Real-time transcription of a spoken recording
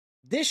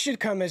This should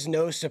come as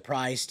no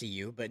surprise to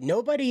you, but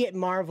nobody at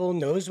Marvel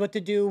knows what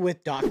to do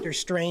with Doctor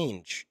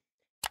Strange.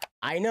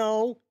 I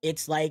know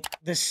it's like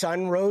the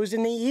sun rose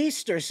in the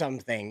east or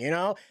something, you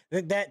know,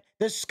 that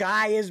the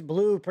sky is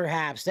blue,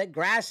 perhaps, that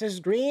grass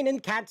is green,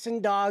 and cats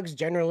and dogs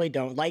generally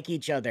don't like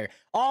each other.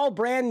 All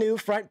brand new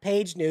front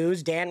page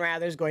news. Dan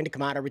Rather's going to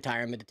come out of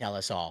retirement to tell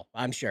us all,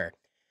 I'm sure.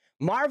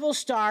 Marvel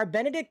star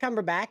Benedict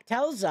Cumberbatch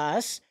tells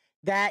us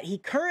that he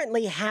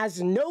currently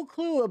has no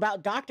clue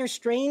about Doctor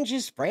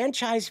Strange's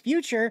franchise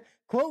future.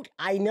 Quote,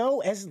 I know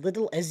as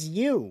little as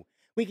you.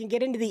 We can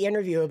get into the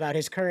interview about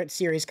his current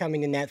series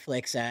coming to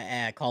Netflix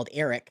called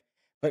Eric.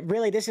 But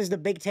really, this is the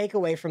big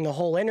takeaway from the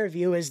whole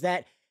interview, is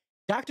that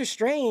Doctor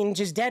Strange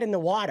is dead in the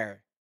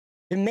water.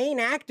 The main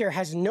actor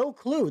has no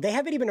clue. They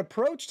haven't even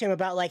approached him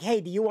about like,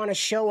 hey, do you want to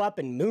show up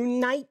in Moon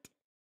Knight?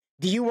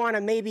 Do you want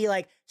to maybe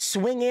like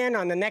swing in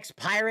on the next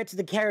Pirates of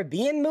the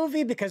Caribbean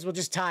movie because we'll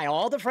just tie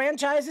all the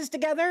franchises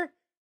together?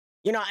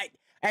 You know,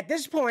 at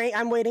this point,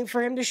 I'm waiting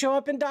for him to show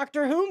up in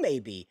Doctor Who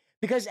maybe.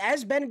 Because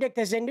as Benedict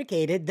has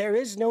indicated, there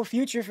is no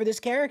future for this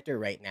character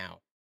right now.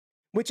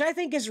 Which I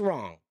think is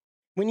wrong.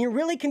 When you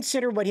really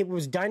consider what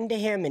was done to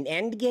him in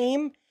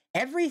Endgame,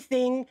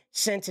 everything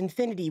since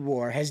Infinity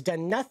War has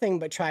done nothing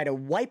but try to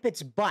wipe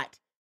its butt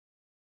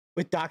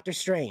with Doctor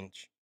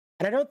Strange.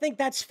 And I don't think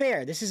that's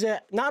fair. This is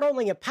not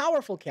only a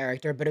powerful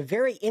character, but a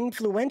very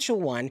influential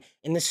one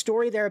in the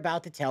story they're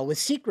about to tell with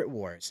Secret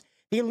Wars.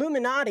 The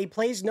Illuminati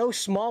plays no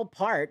small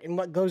part in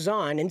what goes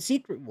on in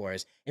Secret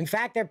Wars. In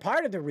fact, they're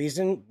part of the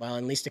reason, well,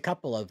 at least a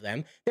couple of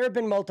them. There have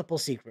been multiple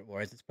Secret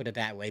Wars, let's put it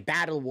that way.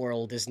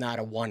 Battleworld is not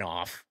a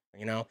one-off,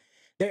 you know?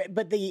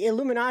 But the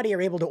Illuminati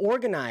are able to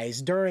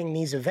organize during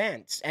these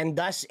events and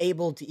thus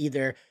able to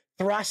either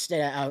thrust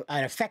an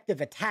effective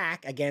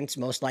attack against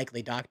most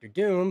likely Doctor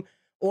Doom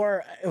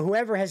or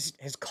whoever has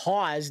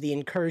caused the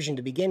incursion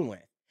to begin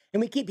with. And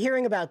we keep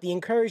hearing about the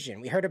incursion.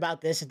 We heard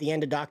about this at the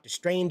end of Doctor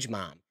Strange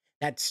Mom.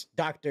 That's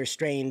Doctor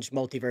Strange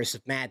Multiverse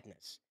of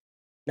Madness.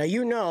 Now,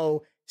 you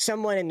know,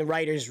 someone in the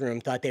writer's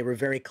room thought they were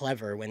very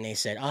clever when they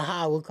said,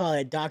 aha, we'll call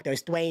it Doctor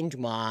Strange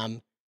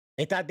Mom.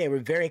 They thought they were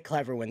very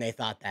clever when they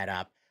thought that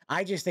up.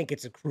 I just think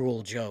it's a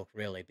cruel joke,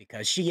 really,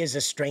 because she is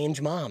a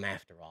strange mom,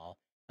 after all.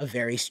 A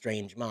very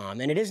strange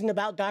mom. And it isn't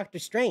about Doctor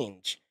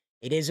Strange.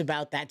 It is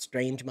about that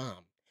strange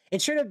mom.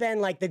 It should have been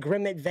like the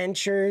grim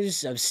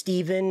adventures of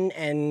Steven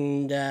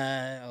and,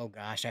 oh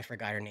gosh, I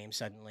forgot her name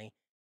suddenly.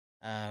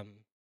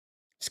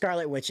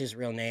 Scarlet Witch's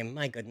real name.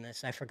 My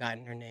goodness, I've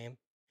forgotten her name.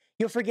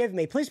 You'll forgive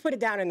me. Please put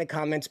it down in the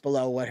comments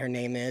below what her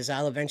name is.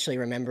 I'll eventually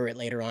remember it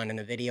later on in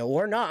the video,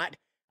 or not.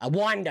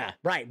 Wanda.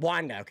 Right,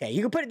 Wanda. Okay,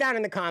 you can put it down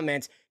in the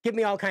comments. Give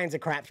me all kinds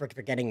of crap for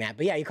forgetting that.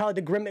 But yeah, you call it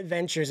the Grim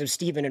Adventures of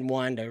Steven and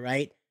Wanda,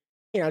 right?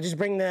 You know, just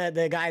bring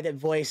the guy that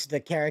voiced the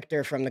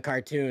character from the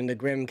cartoon, the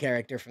Grim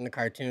character from the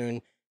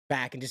cartoon,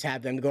 back and just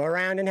have them go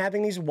around and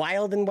having these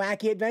wild and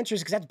wacky adventures,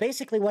 because that's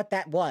basically what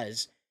that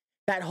was.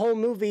 That whole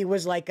movie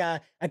was like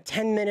a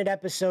 10-minute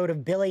episode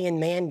of Billy and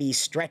Mandy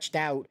stretched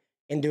out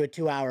into a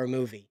 2-hour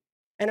movie.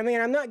 And I mean,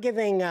 I'm not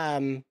giving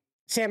Sam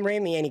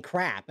Raimi any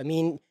crap. I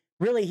mean,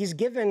 really, he's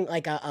given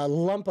like a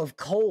lump of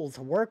coal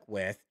to work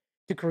with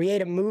to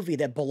create a movie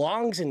that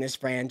belongs in this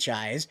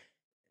franchise,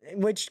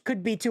 which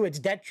could be to its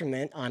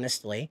detriment,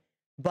 honestly.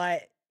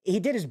 But he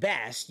did his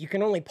best. You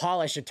can only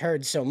polish a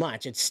turd so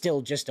much. It's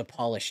still just a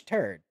polished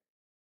turd.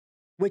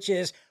 Which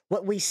is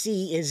what we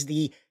see is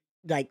the,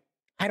 like,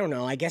 I don't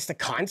know, I guess the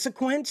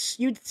consequence,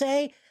 you'd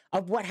say,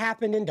 of what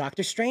happened in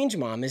Doctor Strange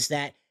Mom is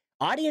that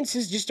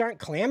audiences just aren't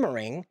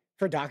clamoring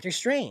for Doctor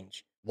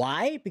Strange.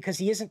 Why? Because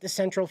he isn't the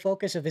central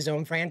focus of his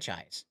own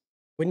franchise.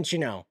 Wouldn't you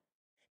know?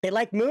 They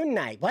like Moon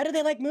Knight. Why do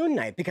they like Moon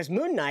Knight? Because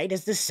Moon Knight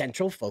is the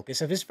central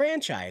focus of his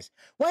franchise.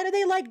 Why do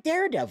they like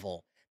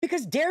Daredevil?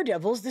 Because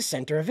Daredevil's the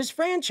center of his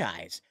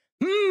franchise.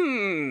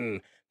 Why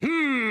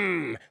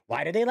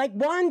do they like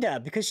Wanda?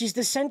 Because she's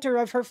the center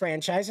of her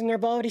franchise, and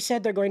they've already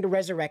said they're going to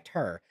resurrect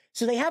her.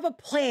 So they have a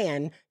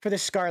plan for the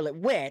Scarlet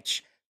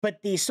Witch,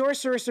 but the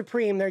Sorcerer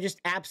Supreme, they're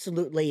just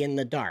absolutely in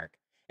the dark.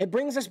 It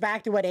brings us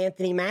back to what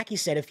Anthony Mackie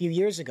said a few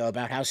years ago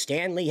about how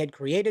Stan Lee had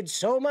created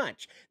so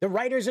much, the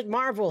writers at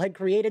Marvel had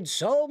created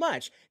so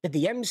much, that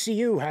the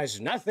MCU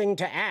has nothing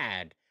to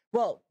add.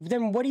 Well,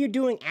 then what are you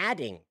doing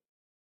adding?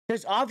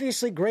 There's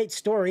obviously great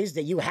stories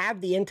that you have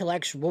the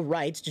intellectual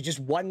rights to just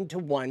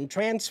one-to-one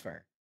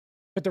transfer.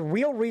 But the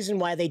real reason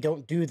why they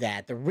don't do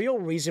that, the real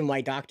reason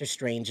why Doctor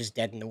Strange is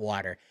dead in the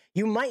water,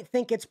 you might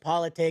think it's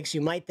politics, you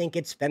might think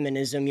it's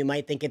feminism, you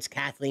might think it's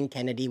Kathleen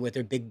Kennedy with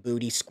her big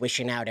booty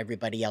squishing out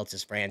everybody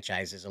else's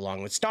franchises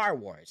along with Star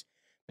Wars.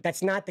 But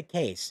that's not the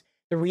case.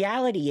 The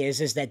reality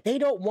is that they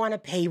don't want to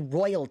pay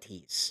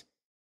royalties.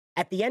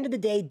 At the end of the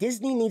day,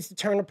 Disney needs to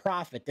turn a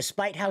profit,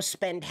 despite how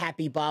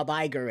spend-happy Bob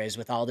Iger is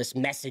with all this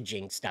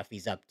messaging stuff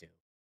he's up to.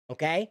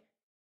 Okay?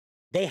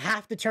 They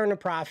have to turn a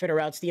profit or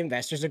else the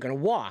investors are going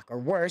to walk. Or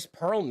worse,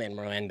 Perlman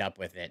will end up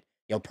with it.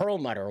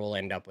 Perlmutter will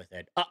end up with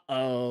it.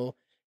 Uh-oh.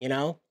 You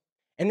know?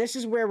 And this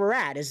is where we're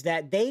at, is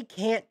that they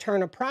can't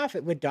turn a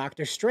profit with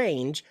Doctor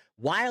Strange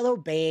while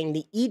obeying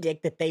the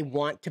edict that they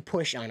want to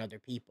push on other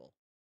people.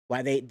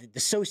 why the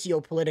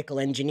socio-political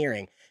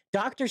engineering.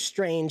 Doctor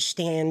Strange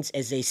stands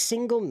as a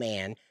single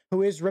man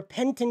who is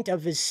repentant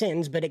of his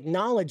sins, but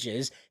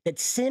acknowledges that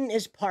sin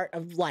is part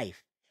of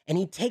life. And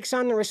he takes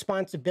on the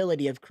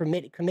responsibility of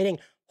committing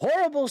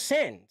horrible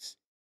sins.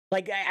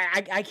 Like,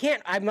 I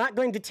can't, I'm not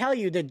going to tell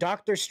you that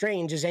Doctor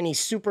Strange is any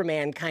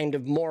Superman kind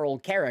of moral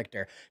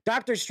character.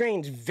 Doctor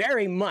Strange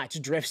very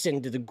much drifts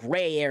into the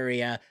gray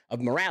area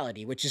of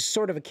morality, which is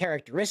sort of a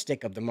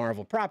characteristic of the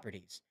Marvel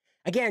properties.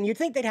 Again, you'd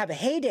think they'd have a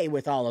heyday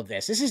with all of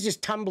this. This is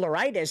just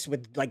Tumblritis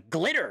with, like,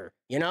 glitter,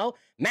 you know?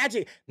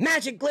 Magic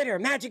glitter,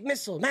 magic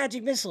missile,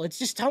 magic missile. It's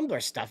just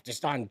Tumblr stuff,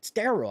 just on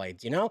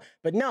steroids, you know?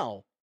 But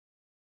no,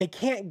 they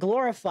can't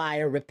glorify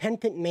a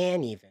repentant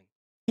man even.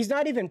 He's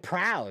not even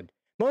proud.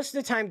 Most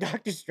of the time,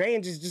 Doctor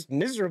Strange is just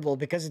miserable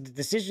because of the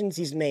decisions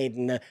he's made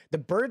and the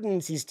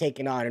burdens he's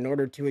taken on in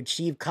order to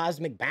achieve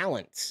cosmic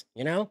balance,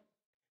 you know?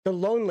 The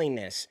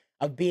loneliness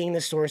of being the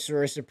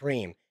Sorcerer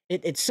Supreme.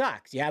 It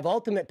sucks. You have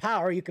ultimate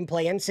power. You can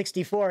play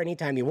N64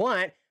 anytime you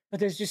want, but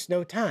there's just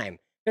no time.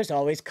 There's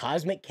always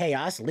cosmic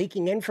chaos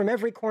leaking in from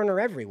every corner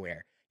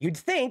everywhere. You'd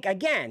think,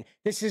 again,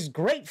 this is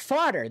great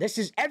fodder. This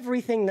is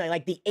everything that,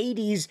 like, the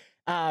 80s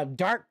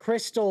Dark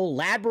Crystal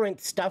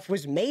Labyrinth stuff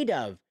was made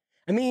of.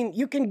 I mean,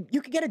 you could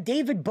get a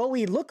David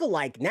Bowie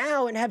lookalike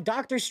now and have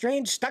Doctor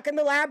Strange stuck in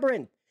the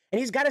labyrinth, and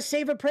he's got to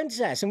save a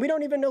princess, and we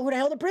don't even know who the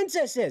hell the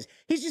princess is.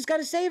 He's just got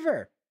to save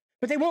her.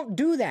 But they won't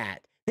do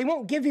that. They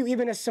won't give you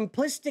even a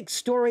simplistic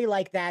story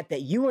like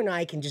that you and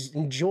I can just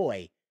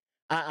enjoy.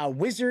 A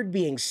wizard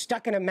being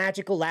stuck in a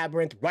magical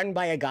labyrinth run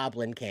by a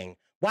goblin king.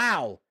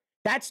 Wow,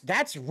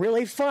 that's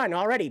really fun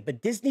already,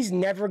 but Disney's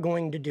never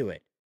going to do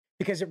it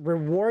because it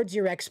rewards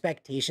your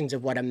expectations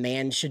of what a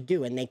man should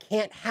do, and they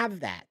can't have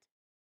that.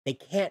 They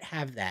can't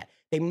have that.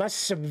 They must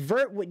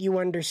subvert what you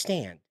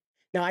understand.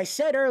 Now, I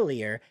said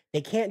earlier,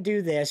 they can't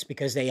do this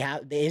because it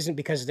isn't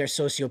because of their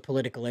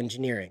socio-political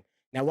engineering.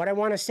 Now, what I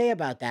want to say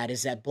about that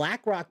is that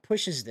BlackRock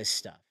pushes this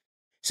stuff,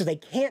 so they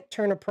can't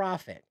turn a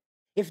profit.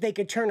 If they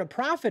could turn a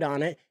profit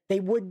on it, they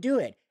would do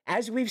it.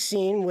 As we've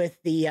seen with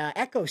the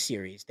Echo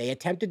series, they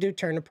attempted to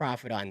turn a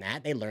profit on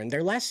that. They learned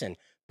their lesson.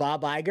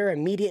 Bob Iger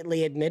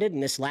immediately admitted in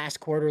this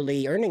last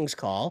quarterly earnings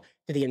call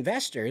to the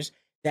investors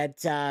that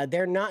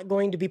they're not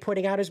going to be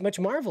putting out as much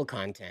Marvel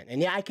content.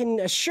 And yeah, I can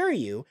assure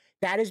you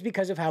that is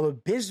because of how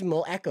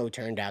abysmal Echo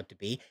turned out to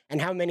be and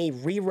how many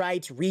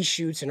rewrites,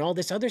 reshoots, and all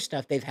this other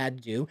stuff they've had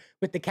to do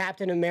with the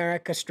Captain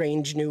America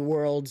Brave New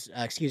World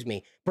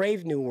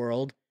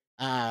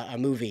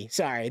movie.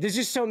 Sorry, there's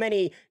just so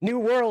many new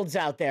worlds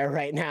out there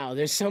right now.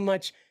 There's so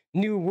much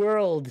new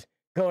world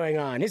going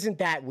on. Isn't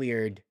that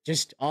weird?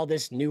 Just all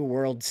this new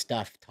world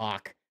stuff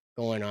talk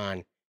going on.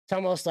 It's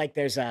almost like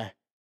there's a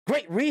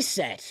great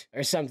reset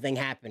or something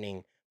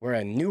happening where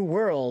a new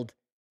world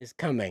is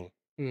coming.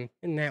 Isn't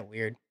that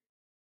weird?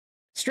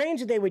 Strange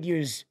that they would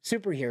use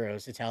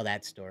superheroes to tell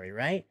that story,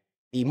 right?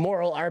 The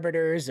moral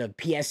arbiters of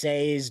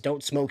PSAs,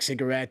 don't smoke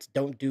cigarettes,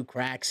 don't do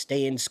crack,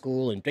 stay in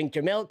school and drink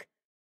your milk,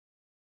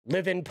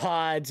 live in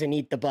pods and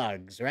eat the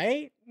bugs,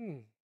 right?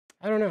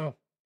 I don't know.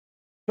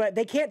 But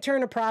they can't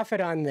turn a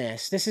profit on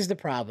this. This is the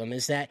problem,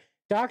 is that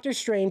Doctor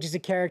Strange is a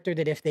character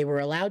that if they were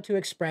allowed to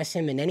express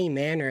him in any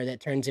manner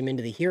that turns him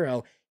into the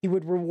hero, he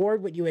would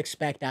reward what you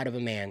expect out of a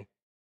man.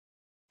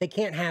 They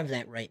can't have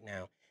that right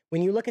now.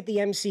 When you look at the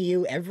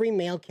MCU, every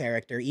male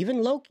character,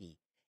 even Loki,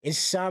 is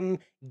some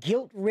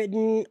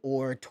guilt-ridden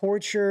or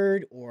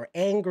tortured or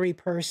angry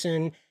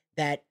person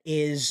that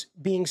is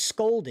being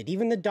scolded.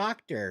 Even the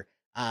Doctor,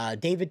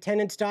 David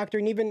Tennant's Doctor,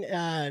 and even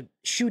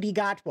Ncuti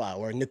Gatwa,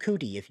 or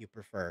Ncuti if you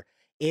prefer,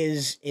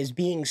 is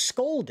being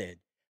scolded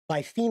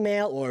by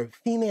female or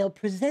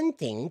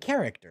female-presenting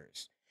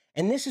characters.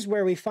 And this is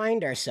where we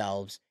find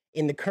ourselves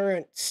in the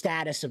current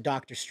status of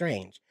Doctor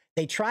Strange.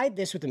 They tried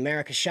this with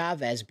America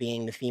Chavez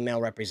being the female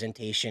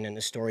representation and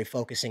the story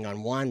focusing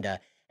on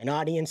Wanda, and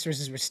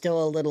audiences were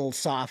still a little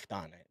soft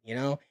on it, you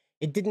know?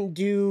 It didn't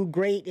do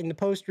great in the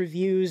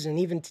post-reviews, and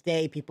even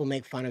today people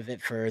make fun of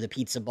it for the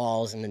pizza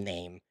balls and the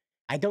name.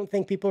 I don't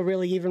think people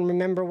really even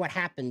remember what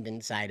happened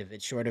inside of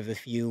it, short of a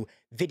few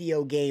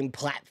video game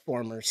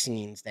platformer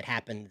scenes that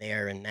happened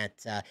there in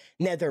that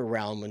nether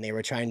realm when they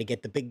were trying to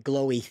get the big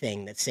glowy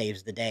thing that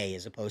saves the day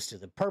as opposed to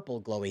the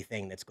purple glowy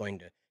thing that's going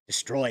to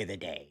destroy the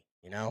day,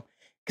 you know?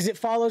 Because it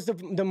follows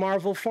the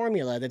Marvel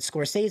formula that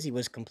Scorsese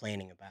was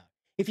complaining about.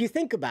 If you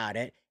think about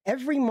it,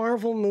 every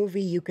Marvel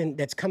movie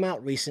that's come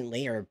out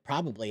recently, or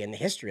probably in the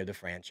history of the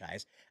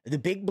franchise, the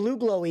big blue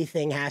glowy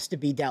thing has to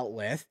be dealt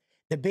with.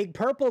 The big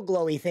purple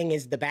glowy thing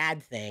is the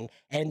bad thing,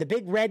 and the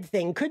big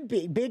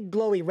big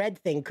glowy red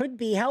thing could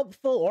be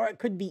helpful or it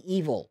could be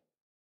evil.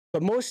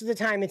 But most of the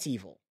time it's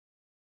evil.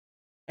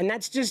 And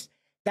that's just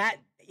that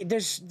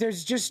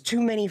there's just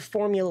too many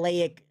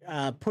formulaic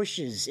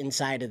pushes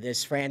inside of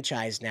this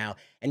franchise now,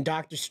 and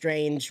Doctor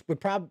Strange would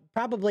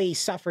probably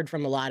suffered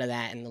from a lot of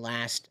that in the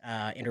last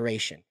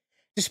iteration.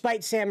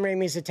 Despite Sam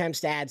Raimi's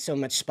attempts to add so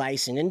much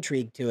spice and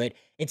intrigue to it,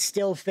 it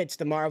still fits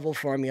the Marvel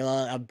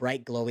formula of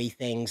bright, glowy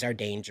things are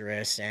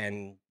dangerous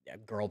and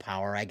girl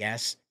power, I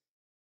guess.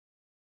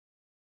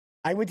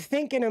 I would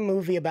think in a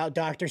movie about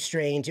Doctor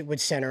Strange, it would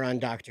center on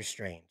Doctor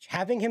Strange.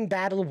 Having him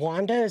battle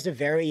Wanda is a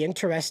very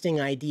interesting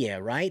idea,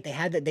 right?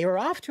 They were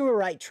off to a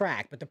right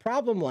track, but the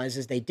problem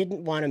is they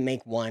didn't want to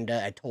make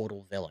Wanda a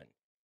total villain.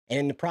 And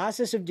in the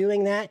process of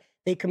doing that,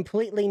 they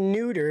completely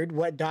neutered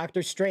what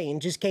Doctor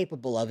Strange is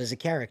capable of as a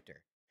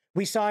character.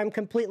 We saw him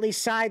completely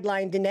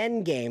sidelined in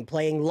Endgame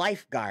playing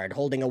lifeguard,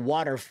 holding a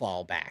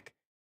waterfall back.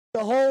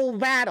 The whole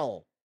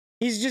battle.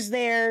 He's just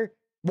there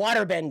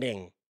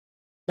waterbending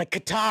like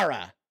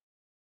Katara.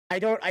 I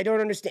don't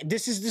understand.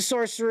 This is the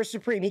Sorcerer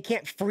Supreme. He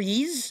can't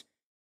freeze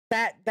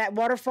that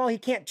waterfall. He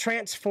can't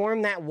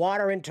transform that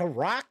water into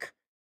rock.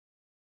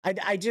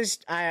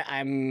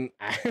 I'm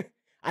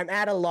I'm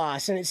at a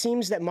loss, and it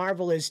seems that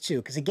Marvel is too.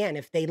 Because again,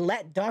 if they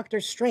let Doctor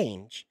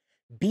Strange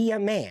be a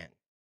man,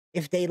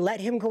 if they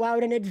let him go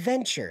out and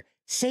adventure,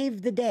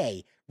 save the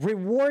day,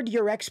 reward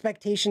your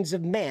expectations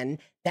of men,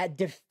 that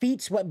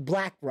defeats what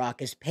BlackRock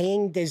is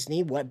paying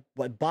Disney, what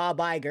Bob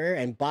Iger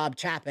and Bob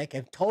Chapek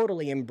have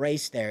totally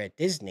embraced there at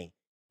Disney.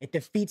 It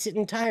defeats it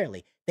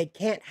entirely. They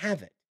can't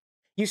have it.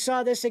 You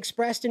saw this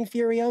expressed in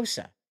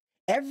Furiosa.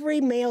 Every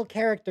male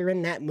character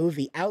in that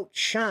movie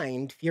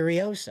outshined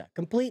Furiosa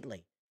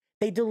completely.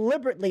 They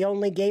deliberately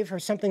only gave her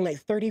something like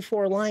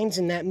 34 lines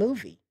in that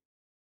movie.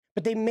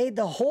 But they made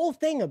the whole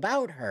thing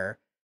about her,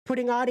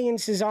 putting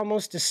audiences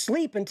almost to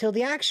sleep until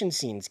the action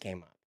scenes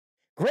came up.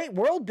 Great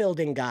world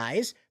building,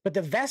 guys, but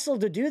the vessel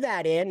to do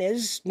that in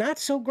is not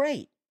so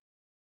great.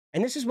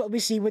 And this is what we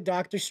see with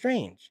Doctor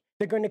Strange.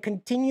 They're going to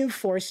continue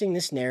forcing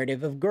this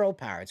narrative of girl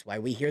power. It's why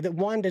we hear that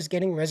Wanda's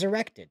getting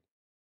resurrected.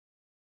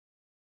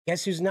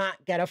 Guess who's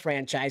not got a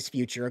franchise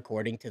future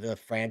according to the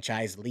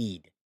franchise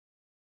lead?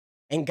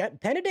 And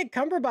Benedict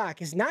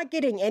Cumberbatch is not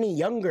getting any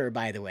younger,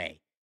 by the way.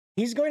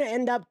 He's going to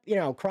end up,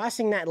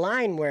 crossing that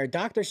line where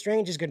Doctor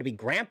Strange is going to be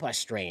Grandpa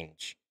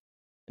Strange.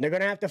 And they're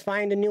going to have to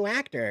find a new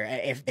actor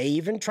if they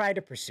even try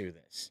to pursue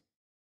this.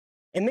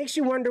 It makes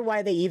you wonder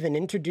why they even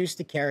introduced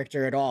the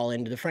character at all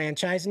into the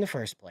franchise in the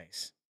first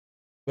place.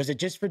 Was it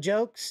just for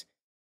jokes?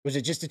 Was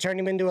it just to turn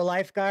him into a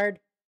lifeguard?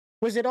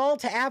 Was it all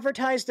to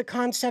advertise the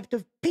concept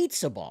of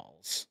pizza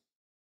balls?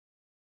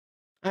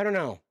 I don't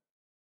know.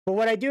 But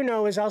what I do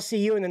know is I'll see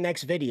you in the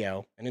next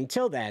video. And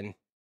until then,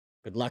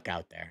 good luck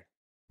out there.